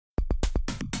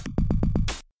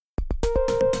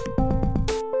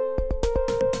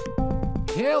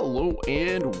Hello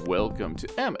and welcome to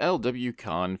MLW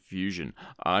Confusion.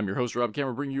 I'm your host Rob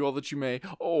Cameron, bringing you all that you may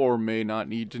or may not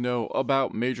need to know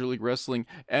about Major League Wrestling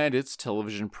and its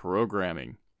television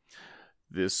programming.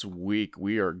 This week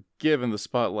we are giving the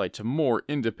spotlight to more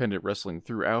independent wrestling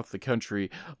throughout the country,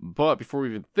 but before we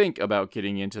even think about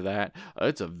getting into that,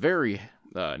 it's a very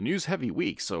news-heavy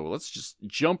week, so let's just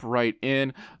jump right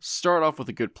in, start off with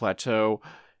a good plateau,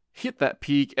 hit that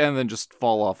peak, and then just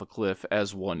fall off a cliff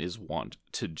as one is wont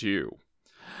to do.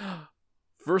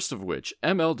 First of which,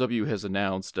 MLW has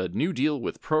announced a new deal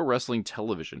with Pro Wrestling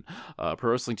Television.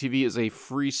 Pro Wrestling TV is a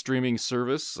free streaming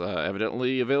service,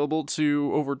 evidently available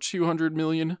to over 200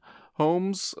 million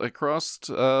homes across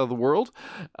the world.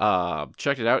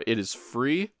 Check it out. It is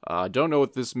free. Don't know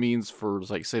what this means for,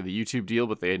 like, say, the YouTube deal,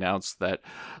 but they announced that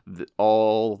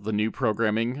all the new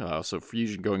programming, so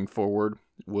Fusion going forward,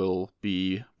 will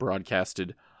be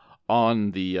broadcasted on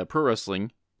the Pro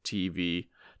Wrestling TV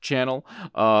channel,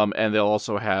 and they'll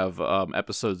also have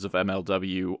episodes of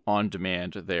MLW on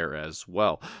demand there as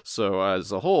well. So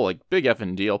as a whole, like, big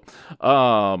effing deal.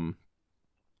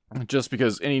 Just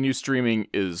because any new streaming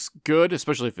is good,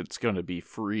 especially if it's going to be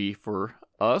free for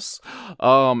us.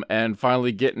 And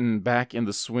finally getting back in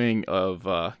the swing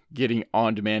of getting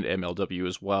on-demand MLW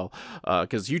as well.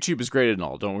 Because YouTube is great and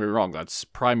all, don't get me wrong. That's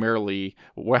primarily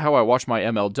how I watch my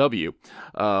MLW.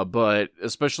 But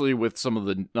especially with some of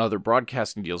the other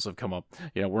broadcasting deals that have come up,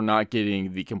 you know, we're not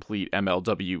getting the complete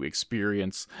MLW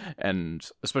experience. And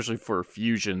especially for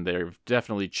Fusion, they've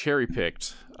definitely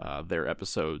cherry-picked their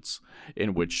episodes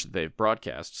in which they've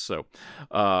broadcast. So,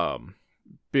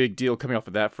 big deal coming off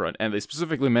of that front. And they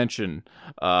specifically mention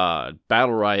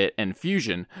Battle Riot and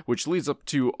Fusion, which leads up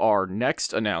to our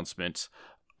next announcement.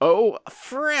 Oh,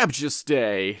 Frabjous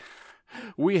Day!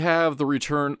 We have the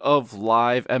return of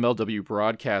live MLW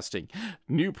broadcasting.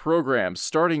 New programs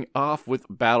starting off with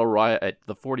Battle Riot at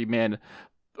the 40-man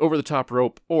over-the-top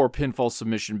rope or pinfall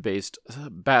submission-based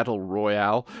battle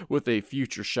royale with a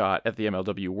future shot at the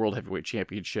MLW World Heavyweight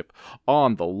Championship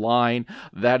on the line.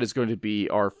 That is going to be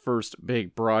our first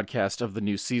big broadcast of the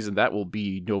new season. That will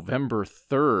be November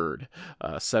 3rd,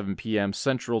 7 p.m.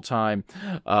 Central Time,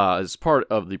 as part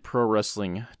of the Pro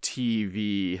Wrestling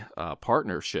TV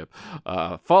partnership.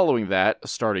 Following that,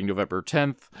 starting November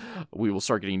 10th, we will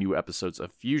start getting new episodes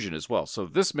of Fusion as well. So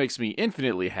this makes me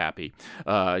infinitely happy.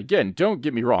 Again, don't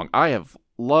get me wrong, I have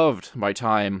loved my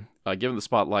time giving the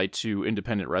spotlight to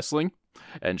independent wrestling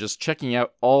and just checking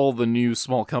out all the new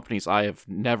small companies I have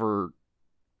never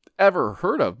ever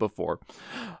heard of before.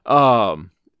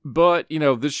 But, you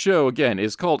know, this show, again,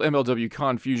 is called MLW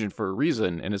Confusion for a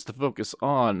reason, and it's to focus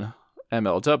on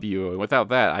MLW, and without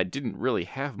that, I didn't really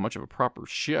have much of a proper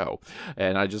show,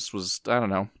 and I just was, I don't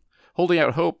know, holding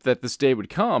out hope that this day would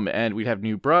come, and we'd have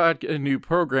new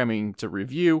programming to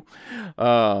review,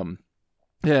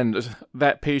 and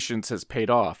that patience has paid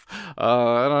off.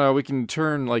 I don't know, we can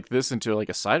turn like this into like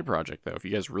a side project though. If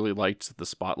you guys really liked the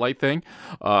spotlight thing,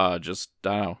 just, I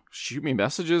don't know, shoot me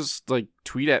messages, like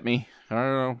tweet at me. I don't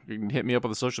know, you can hit me up on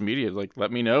the social media, like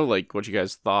let me know like what you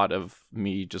guys thought of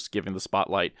me just giving the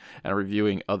spotlight and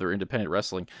reviewing other independent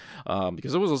wrestling,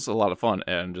 because it was just a lot of fun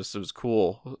and just it was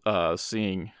cool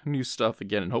seeing new stuff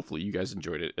again, and hopefully you guys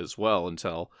enjoyed it as well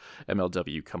until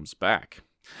MLW comes back.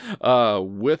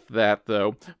 With that,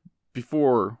 though,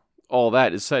 before all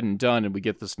that is said and done and we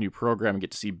get this new program and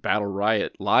get to see Battle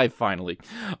Riot live finally,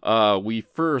 we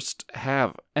first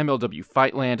have MLW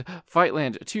Fightland.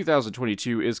 Fightland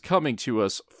 2022 is coming to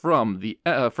us from the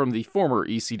former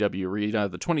ECW arena,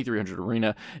 the 2300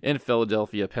 Arena in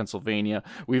Philadelphia, Pennsylvania.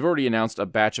 We've already announced a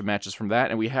batch of matches from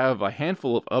that, and we have a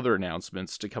handful of other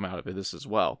announcements to come out of this as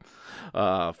well.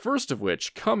 First of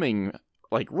which, coming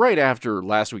like right after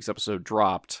last week's episode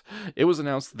dropped, it was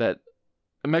announced that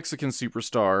a Mexican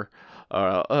superstar,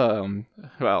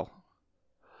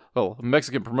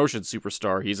 Mexican promotion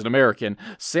superstar, he's an American,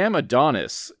 Sam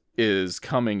Adonis, is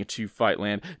coming to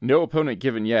Fightland. No opponent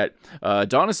given yet.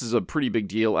 Adonis is a pretty big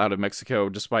deal out of Mexico,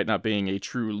 despite not being a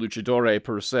true luchador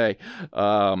per se,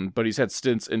 but he's had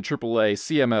stints in AAA,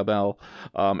 CMLL,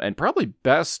 and probably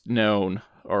best known,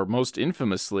 or most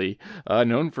infamously,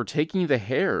 known for taking the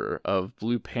hair of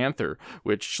Blue Panther,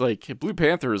 which, like, Blue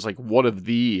Panther is, like, one of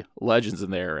the legends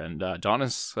in there, and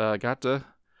Adonis got to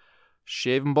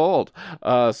shave him bald.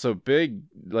 So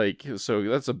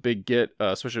that's a big get,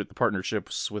 especially with the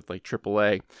partnerships with, like,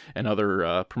 AAA and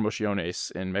other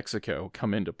promociones in Mexico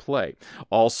come into play.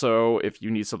 Also, if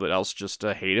you need something else just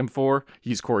to hate him for,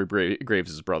 he's Corey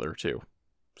Graves' brother, too.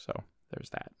 So, there's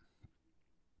that.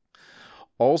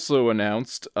 Also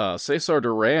announced, Cesar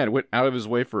Duran went out of his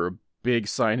way for a big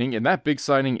signing, and that big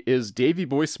signing is Davey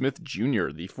Boy Smith Jr.,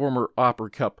 the former Opera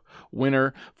Cup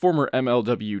winner, former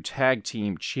MLW Tag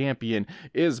Team Champion,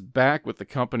 is back with the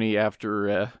company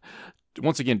after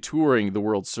once again touring the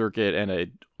world circuit and a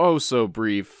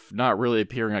so-brief, not really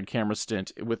appearing on camera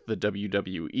stint with the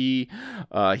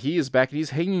WWE. He is back and he's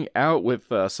hanging out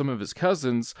with some of his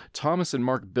cousins, Thomas and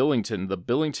Mark Billington, the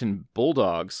Billington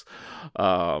Bulldogs.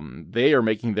 They are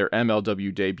making their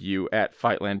MLW debut at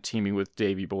Fightland, teaming with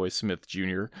Davey Boy Smith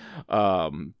Jr.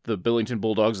 The Billington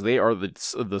Bulldogs, they are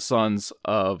the sons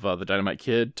of the Dynamite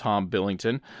Kid, Tom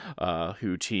Billington,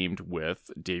 who teamed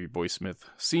with Davey Boy Smith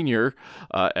Sr.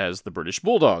 As the British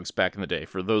Bulldogs back in the day.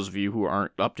 For those of you who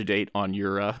aren't up to date on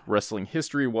your wrestling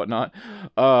history and whatnot,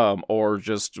 or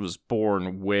just was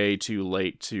born way too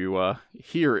late to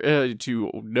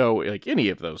to know like any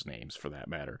of those names for that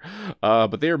matter.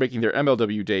 But they are making their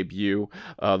MLW debut.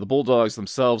 The Bulldogs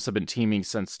themselves have been teaming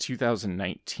since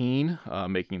 2019,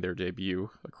 making their debut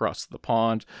across the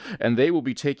pond, and they will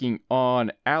be taking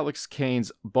on Alex Kane's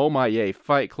Beaumaye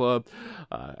Fight Club.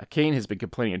 Kane has been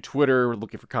complaining on Twitter,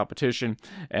 looking for competition,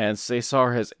 and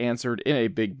Cesar has answered in a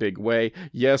big way.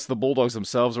 Yes, the Bulldogs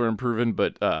themselves are unproven,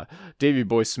 but Davey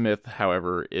Boy Smith,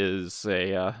 however, is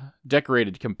a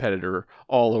decorated competitor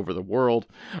all over the world.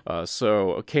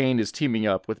 So Kane is teaming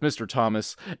up with Mr.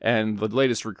 Thomas and the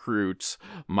latest recruit,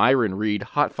 Myron Reed,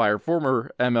 Hotfire,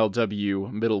 former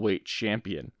MLW middleweight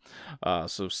champion.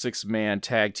 So 6-man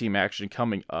tag team action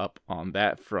coming up on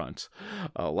that front.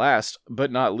 Last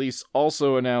but not least,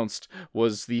 also announced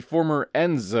was the former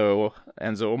Enzo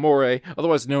Amore,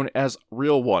 otherwise known as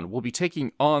Real One, will be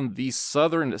taking on the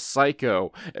Southern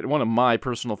Psycho and one of my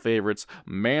personal favorites,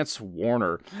 Mance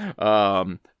Warner.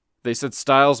 They said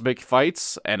styles make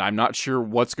fights, and I'm not sure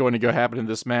what's going to happen in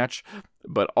this match,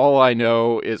 but all I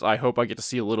know is I hope I get to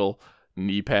see a little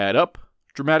knee pad up,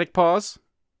 dramatic pause,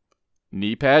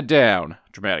 knee pad down,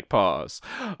 dramatic pause,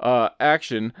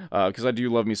 action, because I do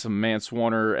love me some Mance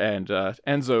Warner, and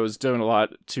Enzo is doing a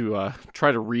lot to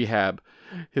try to rehab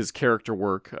his character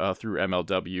work through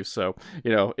MLW, so,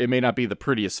 it may not be the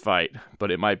prettiest fight, but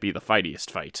it might be the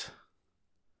fightiest fight.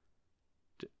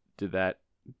 Did that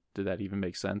even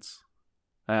make sense?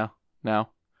 No?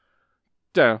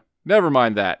 Never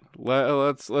mind that.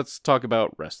 Let's talk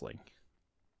about wrestling.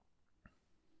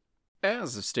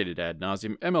 As stated ad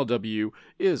nauseum, MLW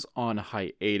is on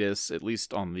hiatus, at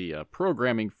least on the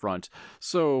programming front,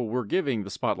 so we're giving the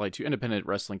spotlight to independent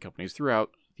wrestling companies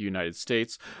throughout the United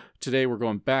States. Today we're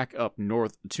going back up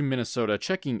north to Minnesota,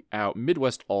 checking out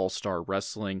Midwest All-Star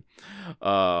Wrestling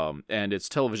and its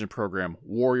television program,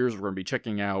 Warriors. We're going to be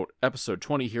checking out episode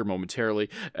 20 here momentarily,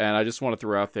 and I just want to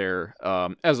throw out there,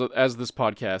 as this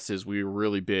podcast is, we're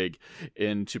really big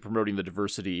into promoting the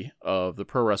diversity of the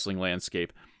pro wrestling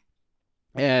landscape.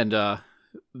 And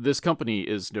this company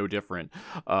is no different.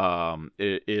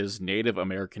 It is Native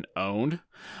American owned,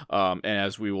 and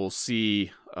as we will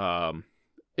see,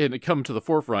 it come to the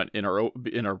forefront in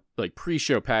our like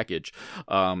pre-show package,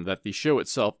 that the show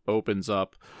itself opens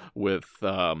up with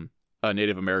a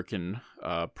Native American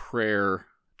prayer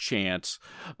chant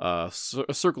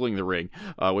circling the ring,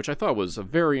 which I thought was a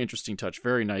very interesting touch,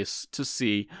 very nice to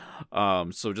see.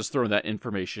 So just throwing that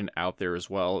information out there as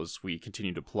well as we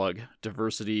continue to plug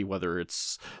diversity, whether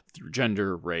it's through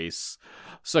gender, race,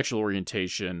 sexual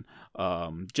orientation,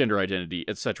 gender identity,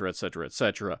 etc.,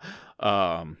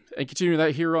 and continue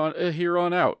that here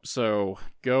on out. So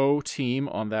go team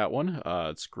on that one.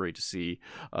 It's great to see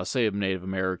Native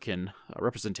American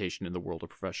representation in the world of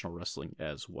professional wrestling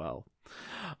as well.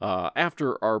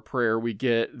 After our prayer, we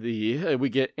get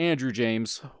Andrew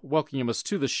James welcoming us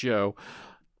to the show,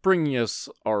 bringing us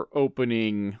our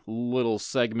opening little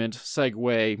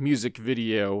segue, music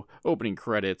video, opening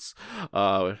credits.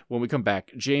 When we come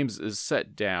back, James is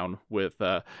set down with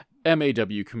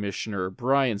MAW Commissioner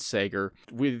Brian Sager.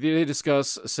 They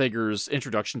discuss Sager's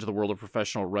introduction to the world of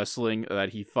professional wrestling, that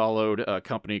he followed a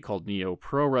company called Neo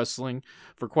Pro Wrestling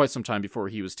for quite some time before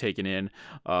he was taken in.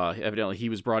 Evidently, he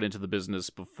was brought into the business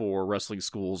before wrestling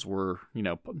schools were,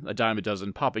 a dime a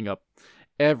dozen popping up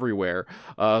everywhere.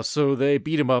 So they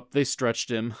beat him up, they stretched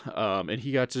him, and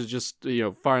he got to just,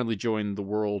 finally join the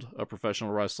world of professional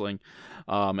wrestling.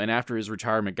 And after his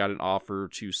retirement, got an offer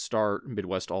to start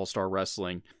Midwest All-Star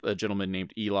Wrestling. A gentleman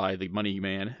named Eli, the Money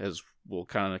Man, as we'll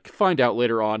kind of find out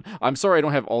later on. I'm sorry I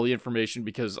don't have all the information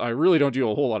because I really don't do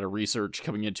a whole lot of research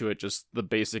coming into it, just the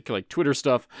basic Twitter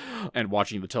stuff and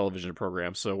watching the television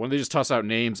program. So when they just toss out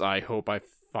names, I hope I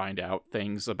find out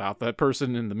things about that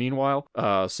person in the meanwhile.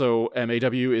 So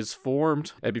MAW is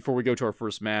formed, and before we go to our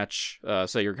first match,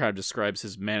 Sager kind of describes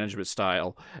his management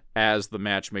style as the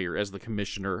matchmaker, as the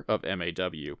commissioner of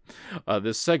MAW.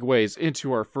 This segues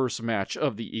into our first match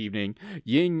of the evening,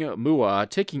 Ying Mua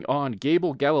taking on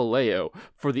Gable Galileo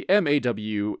for the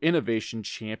MAW Innovation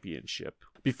Championship.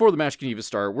 Before the match can even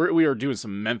start, we are doing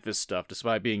some Memphis stuff,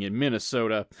 despite being in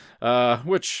Minnesota,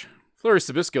 which Larry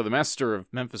Sabisco, the master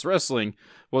of Memphis wrestling,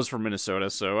 was from Minnesota,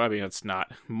 so, I mean, it's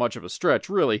not much of a stretch,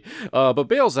 really. But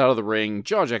bails out of the ring,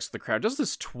 jaw jacks the crowd, does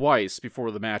this twice before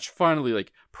the match finally,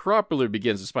 properly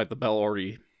begins, despite the bell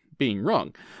already being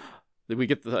rung. We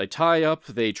get the tie-up,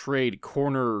 they trade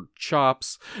corner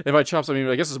chops, and by chops, I mean,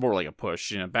 I guess it's more like a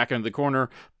push, back into the corner,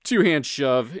 two-hand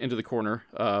shove into the corner.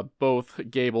 Both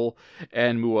Gable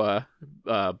and Mua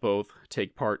both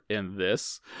take part in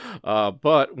this,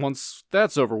 but once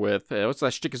that's over with, once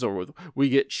that shtick is over with, we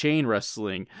get chain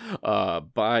wrestling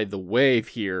by the Wave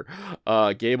here.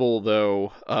 Gable,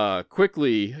 though,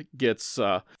 quickly gets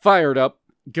fired up,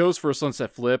 goes for a sunset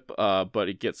flip, but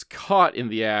it gets caught in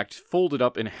the act, folded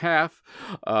up in half,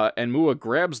 and Mua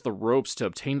grabs the ropes to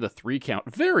obtain the 3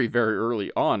 count very, very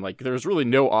early on. There's really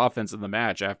no offense in the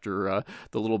match after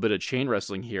the little bit of chain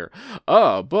wrestling here.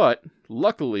 But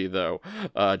luckily, though,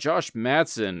 Josh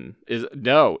Madsen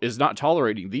is not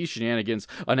tolerating these shenanigans,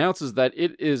 announces that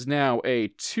it is now a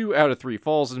 2 out of 3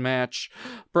 falls match.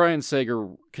 Brian Sager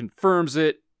confirms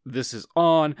it. This is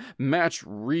on. Match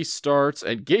restarts,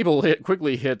 and Gable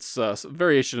quickly hits a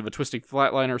variation of a twisting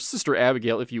flatliner, Sister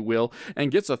Abigail, if you will, and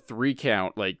gets a 3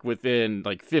 count, within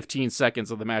 15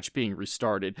 seconds of the match being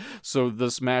restarted. So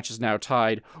this match is now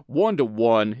tied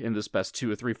 1-1 in this best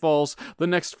 2 of 3 falls. The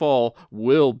next fall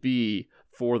will be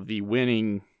for the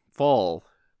winning fall.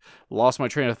 Lost my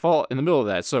train of thought in the middle of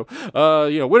that. So,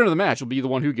 winner of the match will be the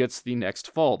one who gets the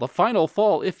next fall. The final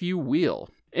fall, if you will.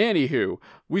 Anywho,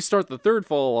 we start the third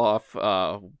fall off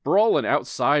brawling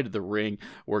outside the ring,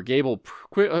 where Gable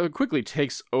quickly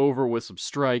takes over with some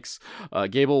strikes.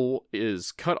 Gable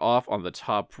is cut off on the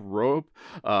top rope,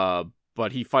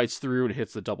 but he fights through and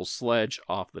hits the double sledge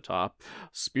off the top.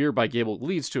 Spear by Gable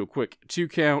leads to a quick 2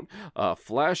 count.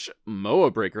 Flash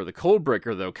Moa Breaker, the Cold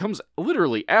Breaker, though, comes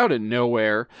literally out of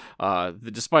nowhere,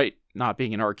 despite not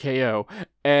being an RKO,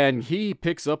 and he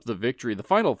picks up the victory. The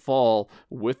final fall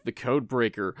with the Code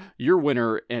Breaker, your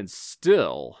winner, and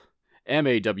still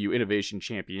MAW Innovation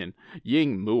Champion,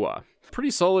 Ying Mua.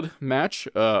 Pretty solid match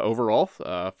overall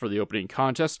for the opening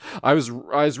contest. I was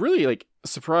really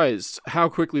surprised how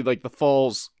quickly the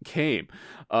falls came.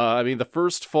 I mean, the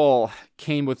first fall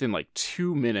came within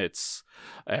 2 minutes.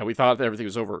 And we thought that everything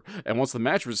was over. And once the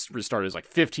match was restarted, it was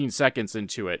 15 seconds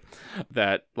into it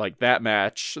that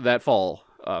that fall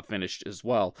finished as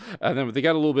well. And then they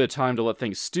got a little bit of time to let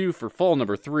things stew for fall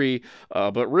number 3,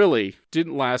 but really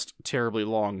didn't last terribly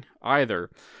long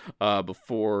either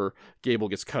before Gable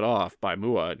gets cut off by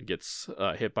Mua and gets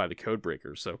hit by the Code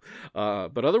Breaker. So,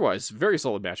 but otherwise, very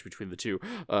solid match between the two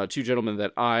gentlemen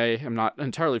that I am not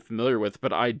entirely familiar with,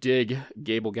 but I dig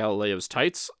Gable Galileo's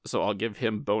tights, so I'll give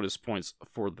him bonus points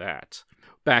for that.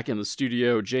 Back in the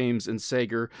studio, James and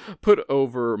Sager put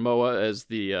over Mua as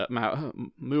the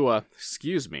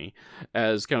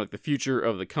as kind of the future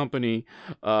of the company.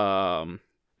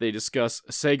 They discuss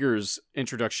Sager's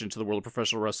introduction to the world of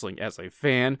professional wrestling as a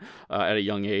fan at a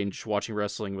young age, watching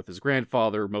wrestling with his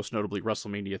grandfather, most notably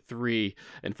WrestleMania 3,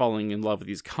 and falling in love with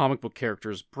these comic book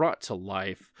characters brought to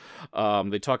life.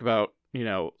 They talk about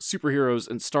superheroes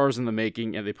and stars in the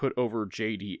making, and they put over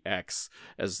JDX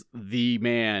as the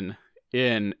man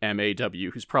in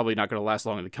MAW, who's probably not going to last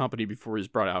long in the company before he's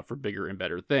brought out for bigger and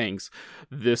better things.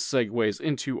 This segues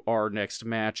into our next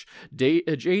match.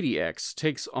 JDX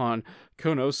takes on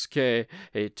Konosuke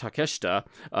Takeshita.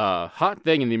 Hot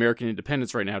thing in the American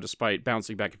independents right now, despite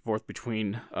bouncing back and forth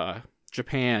between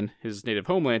Japan, his native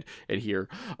homeland, and here.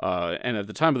 And at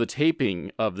the time of the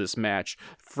taping of this match,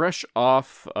 fresh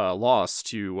off loss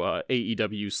to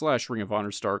AEW / Ring of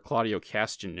Honor star Claudio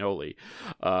Castagnoli.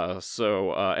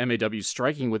 So MAW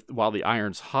striking while the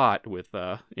iron's hot with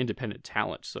independent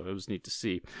talent. So it was neat to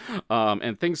see.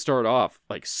 And things start off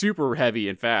super heavy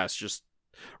and fast, just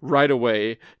right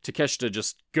away. Takeshita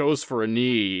just goes for a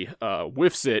knee,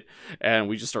 whiffs it, and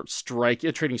we just start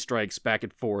trading strikes back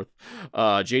and forth.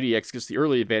 JDX gets the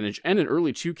early advantage and an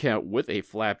early 2 count with a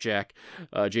flapjack.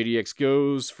 JDX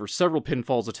goes for several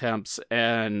pinfalls attempts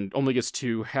and only gets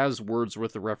 2, has words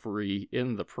with the referee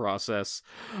in the process.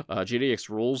 JDX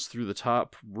rolls through the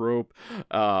top rope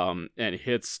and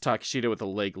hits Takeshita with a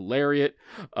leg lariat.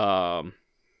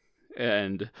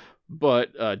 And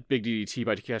But big DDT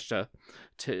by Takeshita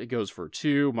goes for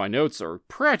 2. My notes are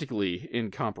practically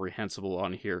incomprehensible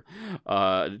on here.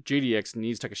 JDX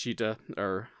knees Takeshita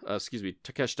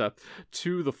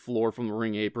to the floor from the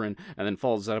ring apron, and then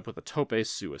follows that up with a tope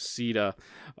suicida.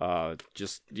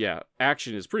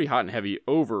 Action is pretty hot and heavy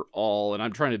overall, and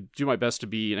I'm trying to do my best to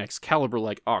be an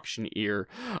Excalibur-like auctioneer.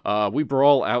 We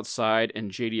brawl outside,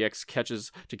 and JDX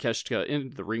catches Takeshita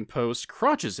into the ring post,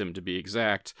 crotches him to be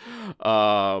exact.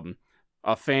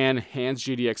 A fan hands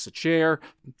JDX a chair,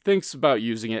 thinks about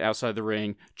using it outside the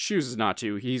ring, chooses not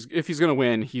to. If he's going to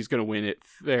win it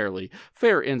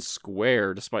fair and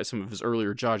square, despite some of his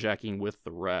earlier jaw-jacking with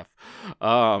the ref.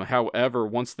 However,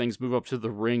 once things move up to the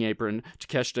ring apron,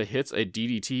 Takeshita hits a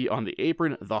DDT on the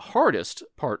apron, the hardest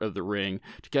part of the ring.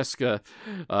 Takeshita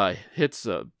hits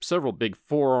several big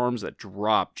forearms that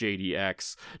drop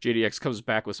JDX. JDX comes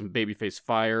back with some babyface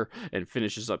fire and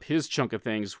finishes up his chunk of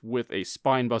things with a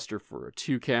spinebuster for a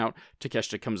 2 count.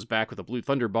 Takeshita comes back with a Blue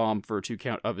Thunder Bomb for a 2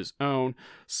 count of his own.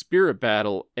 Spirit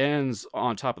Battle ends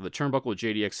on top of the turnbuckle with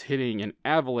JDX hitting an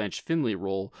Avalanche Finley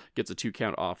roll, gets a 2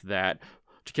 count off that.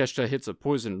 Takeshita hits a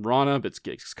Poison Rana, but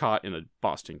gets caught in a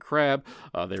Boston Crab.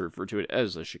 They refer to it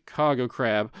as a Chicago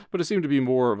Crab, but it seemed to be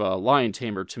more of a Lion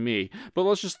Tamer to me. But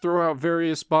let's just throw out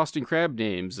various Boston Crab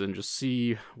names and just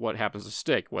see what happens to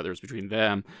stick, whether it's between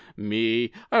them,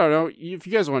 me. I don't know. If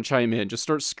you guys want to chime in, just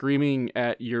start screaming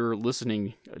at your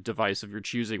listening device of your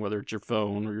choosing, whether it's your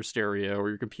phone or your stereo or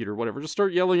your computer, whatever. Just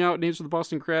start yelling out names for the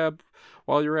Boston Crab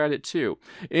while you're at it, too.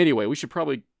 Anyway, we should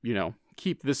probably,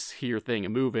 keep this here thing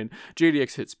moving.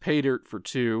 JDX hits pay dirt for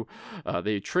 2.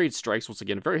 They trade strikes once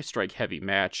again, a very strike heavy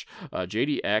match.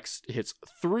 JDX hits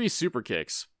 3 super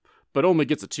kicks, but only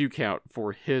gets a 2 count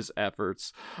for his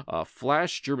efforts.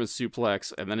 Flash German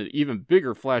suplex, and then an even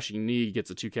bigger flashing knee gets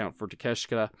a 2 count for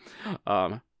Takeshita.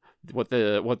 What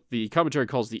the commentary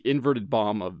calls the inverted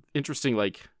bomb, of interesting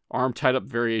arm tied up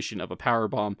variation of a power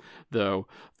bomb, though,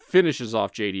 finishes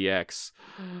off JDX.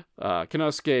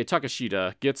 Konosuke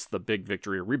Takeshita gets the big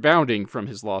victory, rebounding from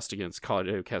his loss against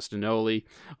Claudio Castagnoli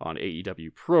on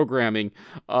AEW programming.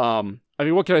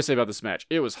 What can I say about this match?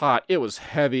 It was hot. It was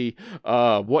heavy.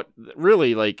 What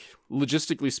really,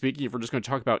 logistically speaking, if we're just going to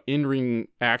talk about in-ring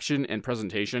action and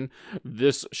presentation,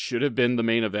 this should have been the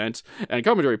main event. And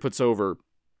commentary puts over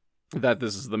that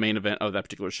this is the main event of that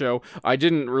particular show. I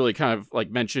didn't really kind of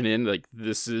mention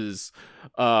this is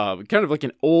kind of like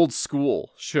an old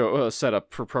school show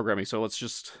setup for programming. So let's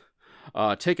just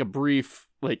take a brief,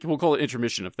 we'll call it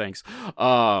intermission of thanks.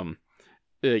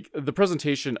 The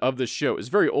presentation of this show is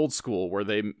very old school, where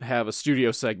they have a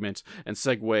studio segment and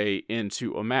segue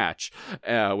into a match,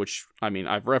 which,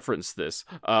 I've referenced this,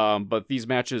 but these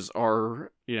matches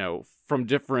are, from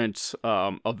different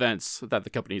events that the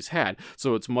company's had.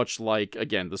 So it's much like,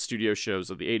 again, the studio shows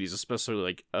of the 80s,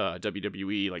 especially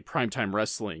WWE, Primetime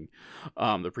Wrestling,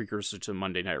 the precursor to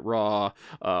Monday Night Raw,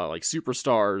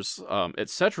 Superstars,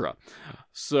 etc.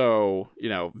 So,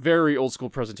 very old school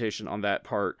presentation on that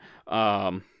part.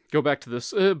 Go back to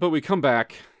this, but we come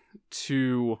back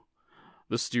to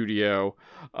the studio,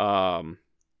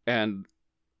 and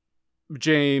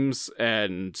James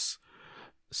and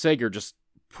Sager just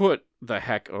put the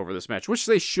heck over this match, which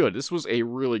they should. This was a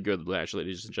really good match,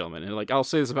 ladies and gentlemen. And I'll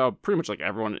say this about pretty much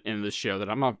everyone in this show, that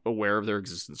I'm not aware of their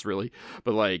existence really,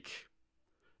 but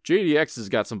JDX has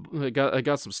got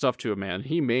some stuff to him, man.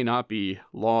 He may not be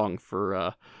long for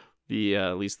at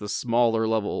least the smaller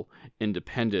level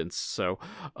independents. So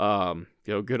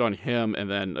good on him. And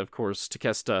then of course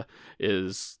Takeshita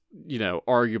is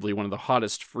arguably one of the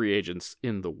hottest free agents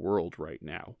in the world right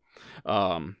now.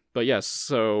 But yes,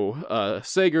 so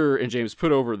Sager and James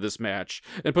put over this match,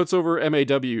 and puts over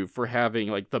MAW for having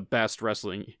the best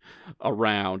wrestling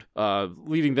around,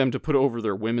 leading them to put over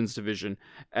their women's division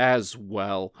as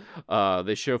well.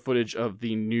 They show footage of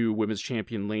the new women's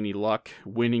champion Lanie Luck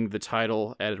winning the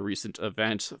title at a recent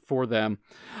event for them,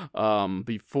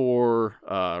 before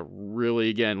really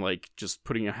again just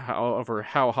putting over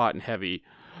how hot and heavy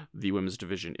the women's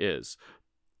division is.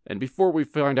 And before we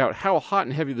find out how hot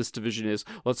and heavy this division is,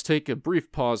 let's take a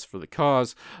brief pause for the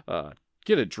cause,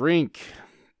 get a drink,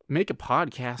 make a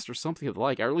podcast or something of the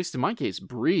like, or at least in my case,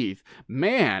 breathe.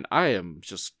 Man, I am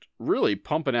just really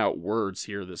pumping out words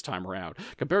here this time around,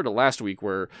 compared to last week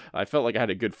where I felt like I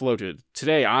had a good flow to it.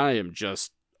 Today, I am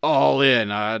just all in.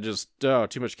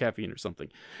 Too much caffeine or something.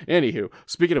 Anywho,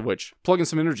 speaking of which, plug in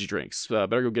some energy drinks.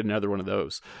 Better go get another one of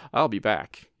those. I'll be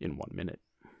back in 1 minute.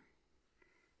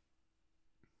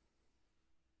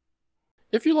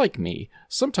 If you're like me,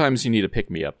 sometimes you need a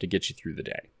pick-me-up to get you through the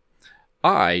day.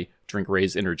 I drink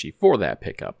Ray's Energy for that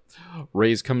pickup.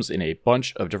 Ray's comes in a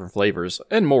bunch of different flavors,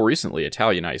 and more recently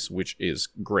Italian Ice, which is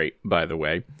great, by the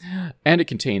way. And it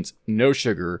contains no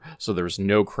sugar, so there's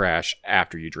no crash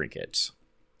after you drink it.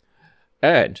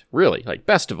 And really,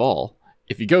 best of all,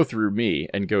 if you go through me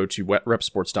and go to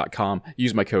wetrepsports.com,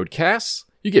 use my code CASS,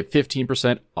 you get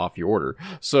 15% off your order.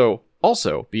 So,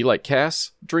 also, be like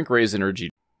Cass, drink Ray's Energy.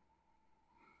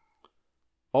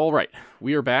 All right,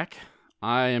 we are back.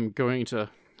 I am going to,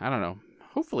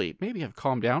 hopefully, maybe I've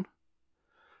calmed down.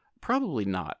 Probably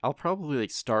not. I'll probably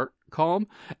start calm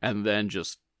and then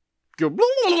just go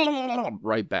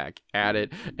right back at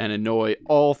it and annoy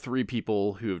all three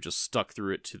people who have just stuck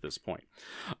through it to this point.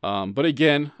 But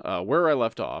again, where I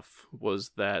left off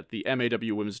was that the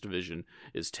MAW Women's Division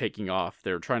is taking off.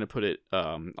 They're trying to put it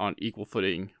on equal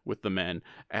footing with the men,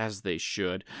 as they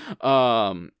should.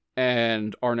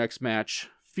 And our next match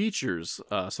features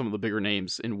some of the bigger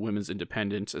names in women's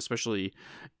independent, especially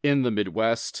in the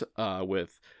Midwest,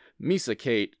 with Misa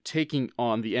Kate taking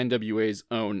on the NWA's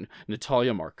own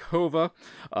Natalia Markova.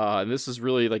 And this is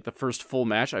really the first full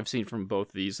match I've seen from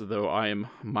both these, though I am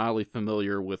mildly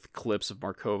familiar with clips of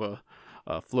Markova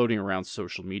floating around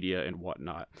social media and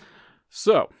whatnot.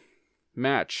 So,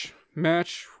 match. We're going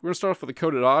to start off with a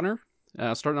coded honor,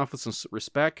 starting off with some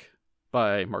respect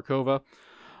by Markova.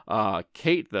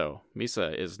 Kate, though,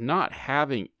 Misa, is not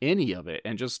having any of it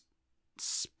and just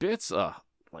spits a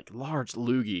large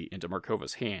loogie into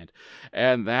Markova's hand.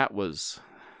 And that was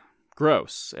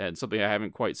gross and something I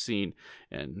haven't quite seen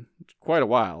in quite a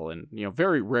while, and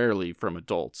very rarely from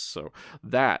adults. So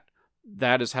that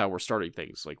is how we're starting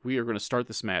things. We are going to start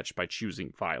this match by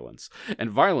choosing violence, and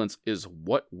violence is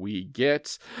what we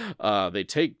get. They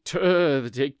take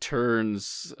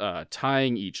turns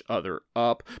tying each other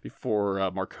up before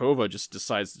Markova just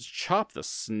decides to chop the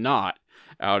snot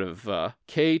out of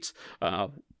Kate,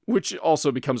 which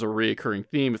also becomes a reoccurring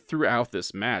theme throughout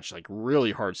this match.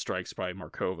 Really hard strikes by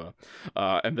Markova,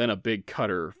 and then a big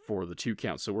cutter for the 2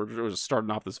 count. So we're just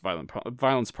starting off this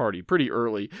violence party pretty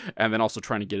early, and then also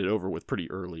trying to get it over with pretty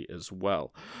early as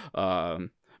well.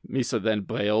 Misa then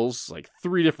bails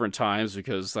 3 different times,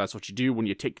 because that's what you do when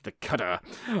you take the cutter.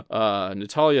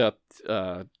 Natalia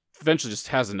eventually just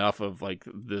has enough of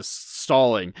this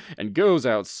stalling and goes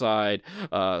outside,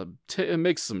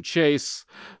 makes some chase,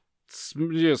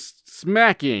 just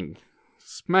smacking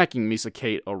Misa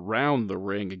Kate around the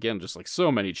ring. Again, just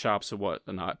so many chops and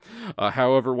whatnot.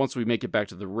 However, once we make it back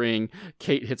to the ring,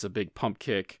 Kate hits a big pump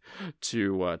kick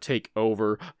to take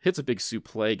over, hits a big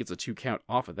suplex, gets a 2 count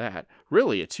off of that.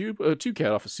 Really, a two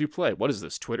count off a suplex? What is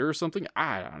this, Twitter or something?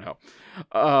 I don't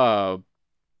know.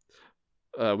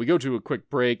 We go to a quick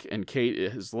break, and Kate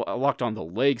is locked on the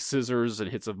leg scissors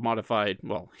and hits a modified,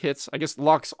 I guess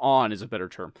locks on is a better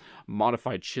term,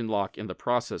 modified chin lock in the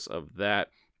process of that.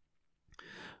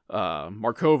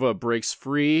 Markova breaks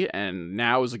free, and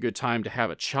now is a good time to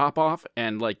have a chop off,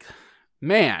 and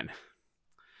man,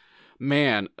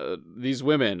 these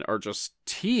women are just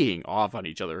teeing off on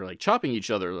each other, chopping each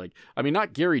other,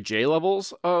 not Gary J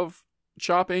levels of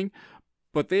chopping,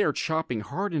 but they are chopping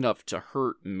hard enough to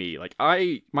hurt me.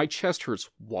 My chest hurts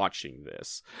watching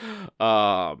this.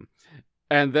 And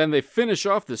then they finish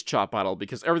off this chop battle,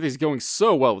 because everything's going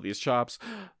so well with these chops.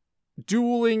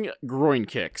 Dueling groin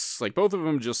kicks. Both of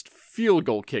them just field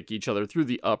goal kick each other through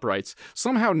the uprights.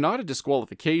 Somehow not a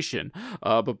disqualification,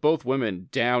 but both women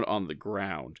down on the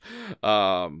ground.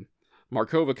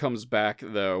 Markova comes back,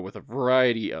 though, with a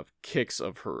variety of kicks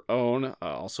of her own.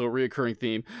 Also a reoccurring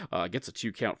theme. Gets a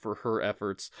 2 count for her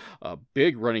efforts. A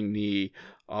big running knee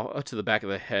to the back of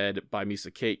the head by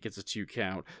Misa Kate gets a 2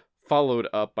 count. Followed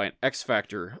up by an X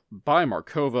Factor by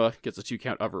Markova. Gets a 2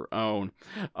 count of her own.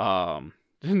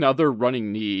 Another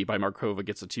running knee by Markova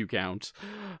gets a 2 count.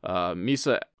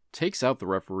 Misa takes out the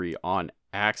referee on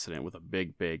accident with a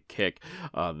big kick.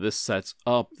 This sets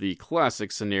up the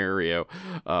classic scenario,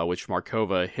 which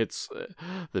Markova hits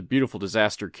the beautiful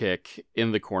disaster kick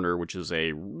in the corner, which is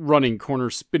a running corner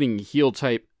spinning heel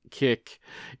type kick,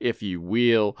 if you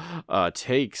will.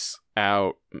 Takes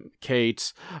out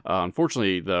Kate.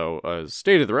 Unfortunately, though, as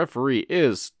stated, the referee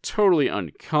is totally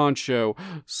unconcho,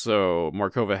 so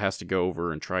Markova has to go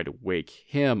over and try to wake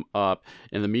him up.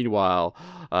 In the meanwhile,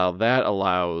 that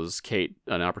allows Kate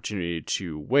an opportunity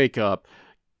to wake up,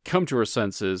 come to her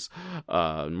senses.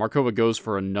 Markova goes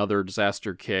for another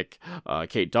disaster kick.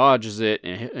 Kate dodges it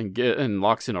and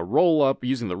locks in a roll-up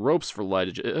using the ropes for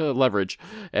leverage,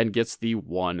 and gets the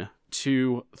 1,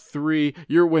 2, 3.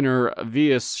 Your winner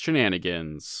via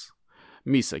shenanigans,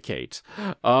 Misa Kate.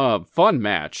 Fun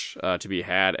match to be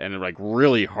had, and like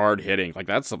really hard hitting. Like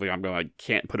that's something I'm gonna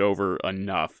can't put over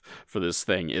enough for this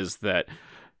thing, is that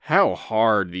how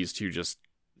hard these two just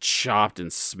chopped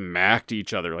and smacked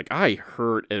each other. Like I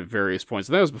hurt at various points,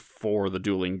 and that was before the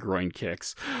dueling groin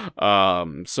kicks.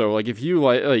 So like if you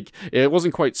like it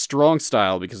wasn't quite strong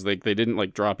style because they didn't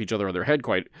like drop each other on their head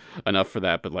quite enough for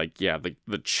that, but like yeah,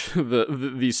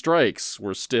 the strikes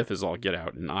were stiff as all get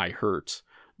out, and I hurt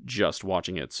just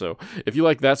watching it. So if you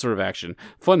like that sort of action,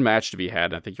 fun match to be had,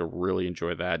 and I think you'll really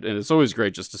enjoy that. And it's always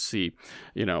great just to see,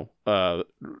 a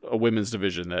women's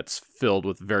division that's filled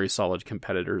with very solid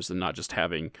competitors and not just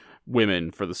having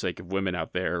women for the sake of women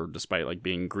out there, despite like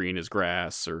being green as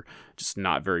grass or just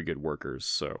not very good workers.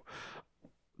 So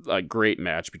a great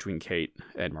match between Kate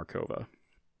and Markova.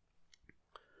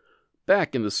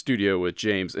 Back in the studio with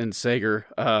James and Sager,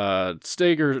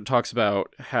 Sager talks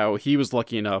about how he was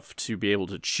lucky enough to be able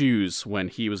to choose when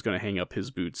he was going to hang up his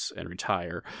boots and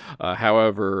retire.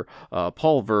 However,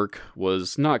 Paul Verk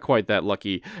was not quite that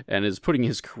lucky and is putting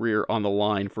his career on the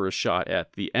line for a shot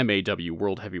at the MAW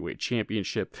World Heavyweight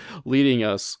Championship, leading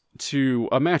us to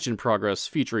a match in progress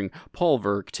featuring Paul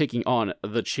Verk taking on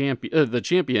the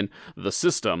champion, The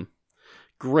System.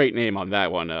 Great name on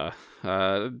that one.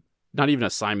 Not even a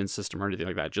Simon System or anything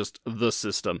like that, just The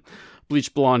System.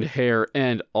 Bleach blonde hair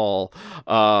and all.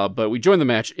 But we join the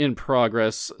match in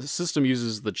progress. System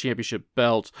uses the championship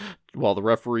belt while the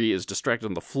referee is distracted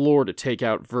on the floor to take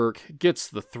out Verk, gets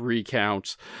the 3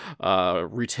 count,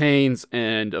 retains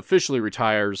and officially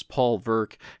retires Paul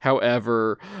Verk.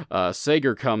 However,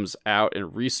 Sager comes out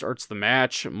and restarts the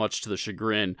match, much to the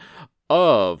chagrin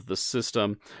of The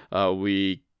System.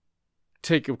 We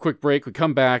take a quick break, we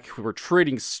come back, we're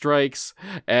trading strikes,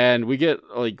 and we get,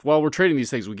 like, while we're trading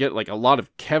these things, we get, like, a lot of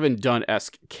Kevin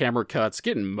Dunn-esque camera cuts,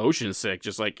 getting motion sick,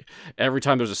 just, like, every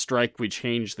time there's a strike, we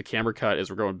change the camera cut as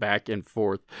we're going back and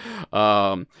forth.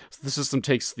 So the System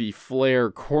takes the Flair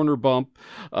corner bump,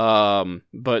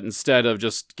 but instead of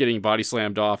just getting body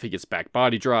slammed off, he gets back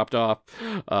body dropped off.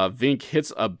 Vink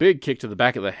hits a big kick to the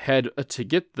back of the head to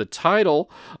get the title.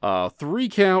 3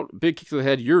 count, big kick to the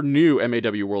head, your new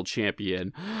MAW World Champion.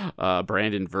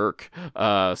 Brandon Verk.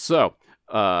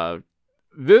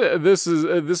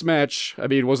 This match, I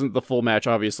mean, it wasn't the full match,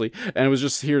 obviously, and it was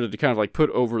just here to kind of like put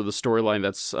over the storyline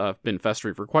that's been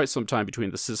festering for quite some time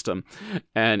between the System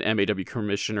and MAW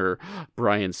Commissioner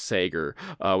Brian Sager.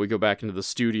 We go back into the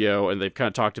studio, and they've kind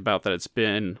of talked about that it's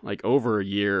been like over a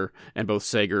year, and both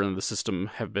Sager and the System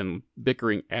have been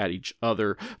bickering at each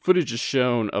other. Footage is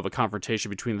shown of a confrontation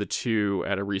between the two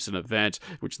at a recent event,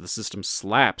 which the System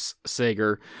slaps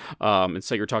Sager, and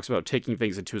Sager talks about taking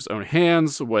things into his own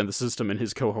hands when the System and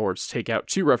his cohorts take out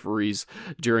 2 referees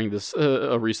during this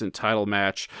a recent title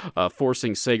match,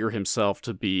 forcing Sager himself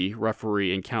to be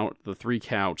referee and count the 3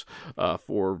 count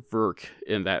for Verk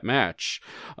in that match.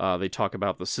 They talk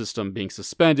about the System being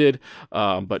suspended,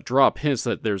 but drop hints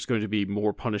that there's going to be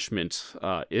more punishment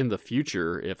in the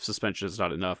future if suspension is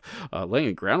not enough.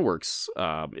 Laying groundworks,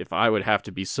 if I would have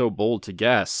to be so bold to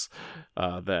guess,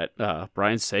 that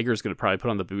Brian Sager is going to probably put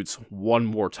on the boots one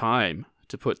more time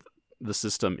to put the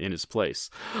System in his place.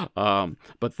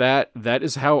 But that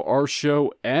is how our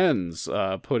show ends,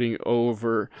 putting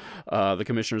over the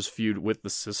Commissioner's feud with the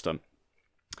System.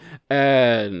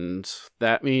 And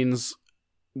that means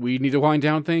we need to wind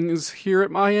down things here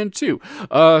at my end too.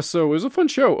 So it was a fun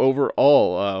show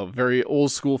overall. Very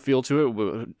old school feel to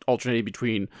it, alternating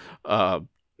between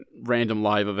random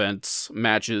live events,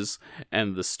 matches,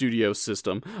 and the studio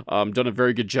system. Done a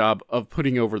very good job of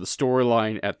putting over the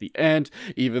storyline at the end,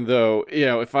 even though,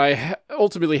 if I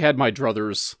ultimately had my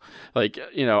druthers,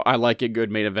 I like a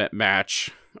good main event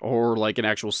match, or like an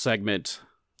actual segment,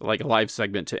 like a live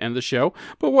segment to end the show,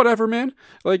 but whatever, man.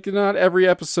 Not every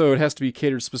episode has to be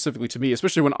catered specifically to me,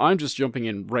 especially when I'm just jumping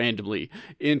in randomly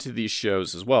into these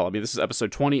shows as well. I mean, this is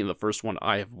episode 20 and the first one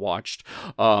I have watched,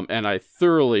 and I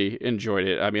thoroughly enjoyed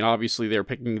it. I mean, obviously they're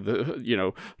picking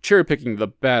cherry picking the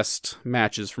best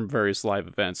matches from various live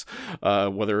events,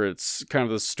 whether it's kind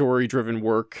of the story driven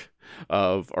work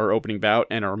of our opening bout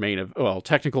and our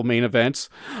technical main event,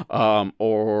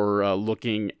 or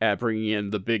looking at bringing in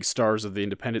the big stars of the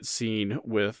independent scene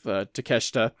with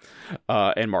Takeshita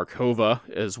and Markova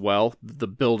as well, the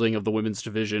building of the women's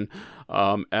division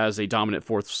as a dominant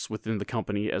force within the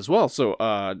company as well. So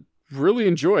really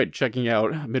enjoyed checking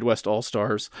out Midwest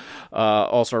All-Stars,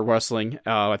 All-Star Wrestling.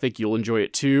 I think you'll enjoy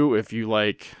it too if you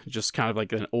like just kind of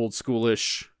like an old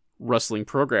schoolish wrestling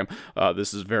program.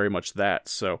 This is very much that.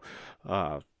 So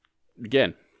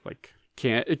again,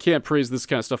 can't praise this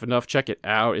kind of stuff enough. Check it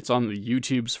out. It's on the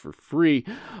YouTubes for free,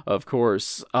 of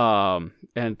course.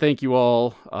 And thank you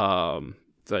all.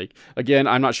 Again,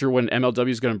 I'm not sure when MLW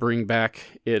is going to bring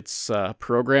back its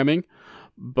programming,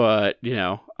 but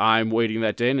I'm waiting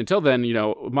that day. And until then,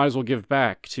 might as well give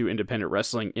back to independent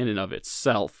wrestling in and of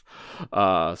itself.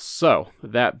 So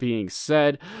that being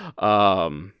said,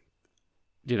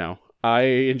 I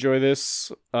enjoy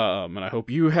this, and I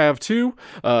hope you have too,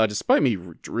 despite me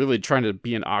really trying to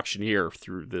be an auctioneer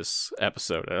through this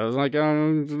episode. I was like,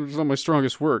 it's not my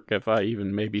strongest work, if I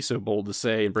even may be so bold to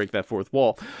say and break that fourth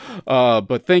wall.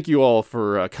 But thank you all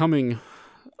for coming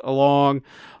along,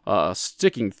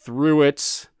 sticking through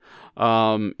it.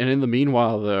 And in the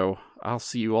meanwhile, though, I'll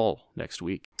see you all next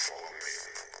week.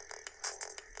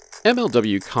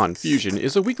 MLW Confusion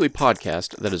is a weekly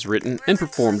podcast that is written and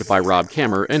performed by Rob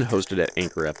Kammer and hosted at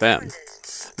Anchor FM.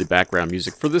 The background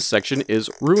music for this section is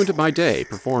Ruined My Day,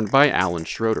 performed by Alan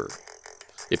Schroeder.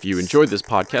 If you enjoyed this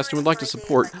podcast and would like to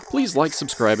support, please like,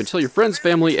 subscribe, and tell your friends,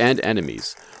 family, and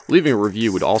enemies. Leaving a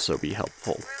review would also be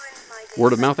helpful.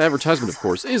 Word-of-mouth advertisement, of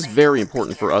course, is very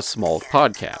important for us small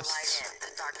podcasts.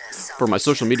 For my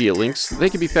social media links, they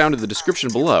can be found in the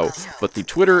description below, but the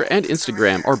Twitter and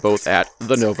Instagram are both at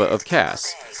The Nova of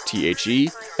Cass,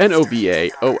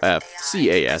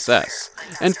 TheNovaofCass,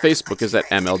 and Facebook is at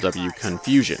MLW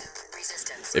Confusion.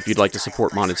 If you'd like to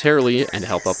support monetarily and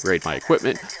help upgrade my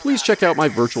equipment, please check out my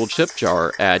virtual tip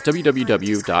jar at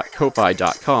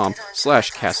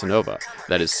www.ko-fi.com/Casanova.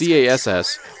 That is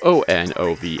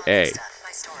CASSONOVA.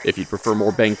 If you'd prefer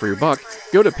more bang for your buck,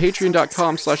 go to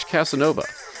patreon.com/Casanova,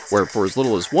 where for as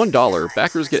little as $1,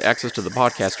 backers get access to the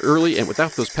podcast early and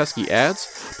without those pesky ads,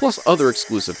 plus other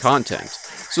exclusive content.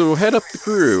 So head up the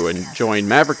crew and join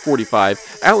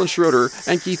Maverick45, Alan Schroeder,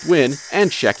 and Keith Wynn,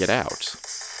 and check it out.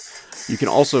 You can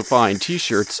also find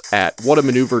t-shirts at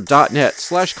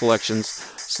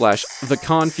whatamaneuver.net/collections/The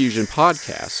Confusion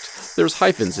Podcast. There's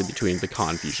hyphens in between The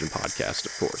Confusion Podcast,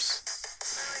 of course.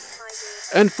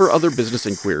 And for other business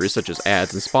inquiries such as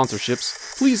ads and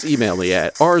sponsorships, please email me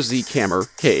at rzkammer,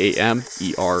 Kamerer,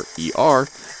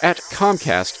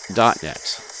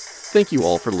 @comcast.net. Thank you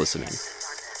all for listening.